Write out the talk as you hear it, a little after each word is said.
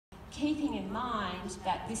keeping in mind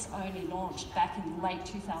that this only launched back in late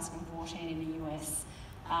 2014 in the US.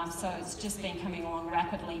 So it's just been coming along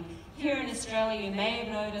rapidly. Here in Australia, you may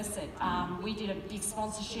have noticed that we did a big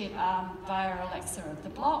sponsorship via Alexa of the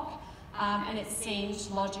block, and it seemed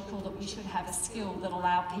logical that we should have a skill that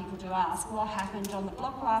allowed people to ask what happened on the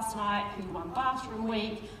block last night, who won Bathroom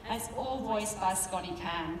Week, and it's all voiced by Scotty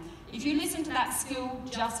Cam. If you listen to that skill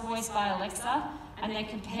just voiced by Alexa, and then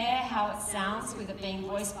compare how it sounds with it being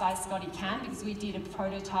voiced by Scotty Cam, because we did a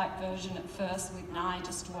prototype version at first with Nye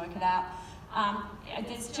just to work it out,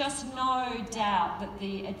 there's just no doubt that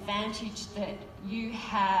the advantage that you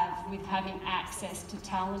have with having access to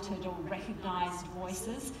talented or recognised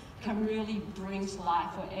voices can really bring to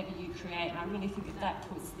life whatever you create. And I really think that that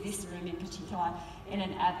puts this room in particular in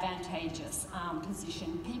an advantageous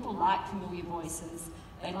position. People like familiar voices.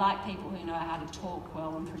 They like people who know how to talk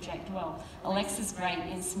well and project well. Alexa's great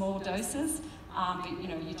in small doses, but you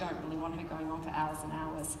know, you don't really want her going on for hours and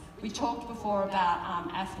hours. We talked before about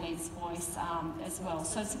athletes' voice as well.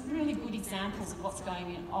 So some really good examples of what's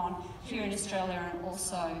going on here in Australia and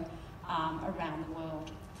also around the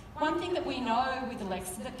world. One thing that we know with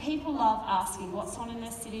Alexa, that people love asking what's on in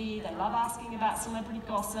their city, they love asking about celebrity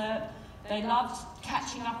gossip, they love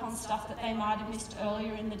catching up on stuff that they might have missed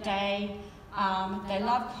earlier in the day. They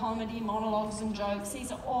love comedy, monologues and jokes.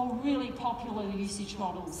 These are all really popular usage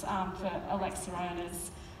models for Alexa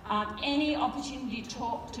owners. Any opportunity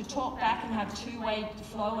to talk back and have two-way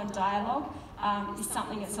flow and dialogue is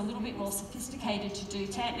something that's a little bit more sophisticated to do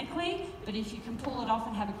technically, but if you can pull it off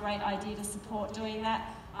and have a great idea to support doing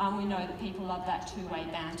that, we know that people love that two-way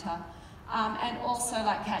banter. And also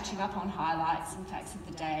like catching up on highlights and facts of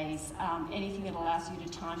the days, anything that allows you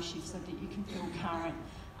to time shift so that you can feel current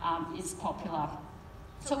is popular.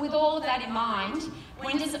 So with all of that in mind,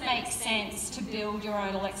 when does it make sense to build your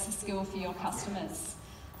own Alexa skill for your customers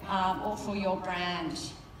or for your brand?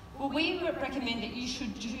 Well, we recommend that you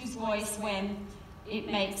should choose voice when it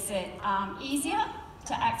makes it easier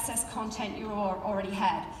to access content you already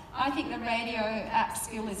had. I think the radio app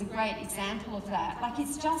skill is a great example of that. Like,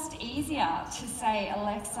 it's just easier to say,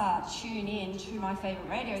 Alexa, tune in to my favourite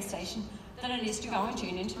radio station, than it is to go and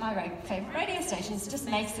tune into my favourite radio stations. It just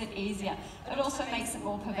makes it easier. It also makes it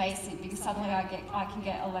more pervasive, because suddenly I can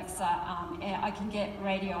get Alexa, I can get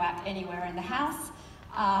radio app anywhere in the house.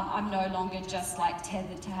 I'm no longer just like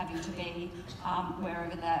tethered to having to be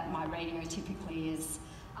wherever my radio typically is.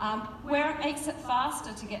 Where it makes it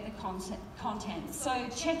faster to get the content. So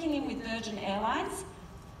checking in with Virgin Airlines,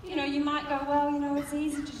 you know, you might go, well, you know, it's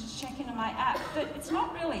easy to just check into my app, but it's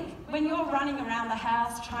not really. When you're running around the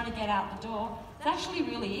house trying to get out the door, it's actually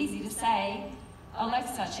really easy to say,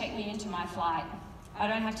 Alexa, check me into my flight. I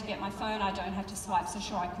don't have to get my phone, I don't have to swipe, so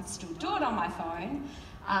sure, I could still do it on my phone,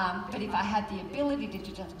 but if I had the ability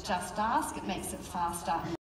to just ask, it makes it faster.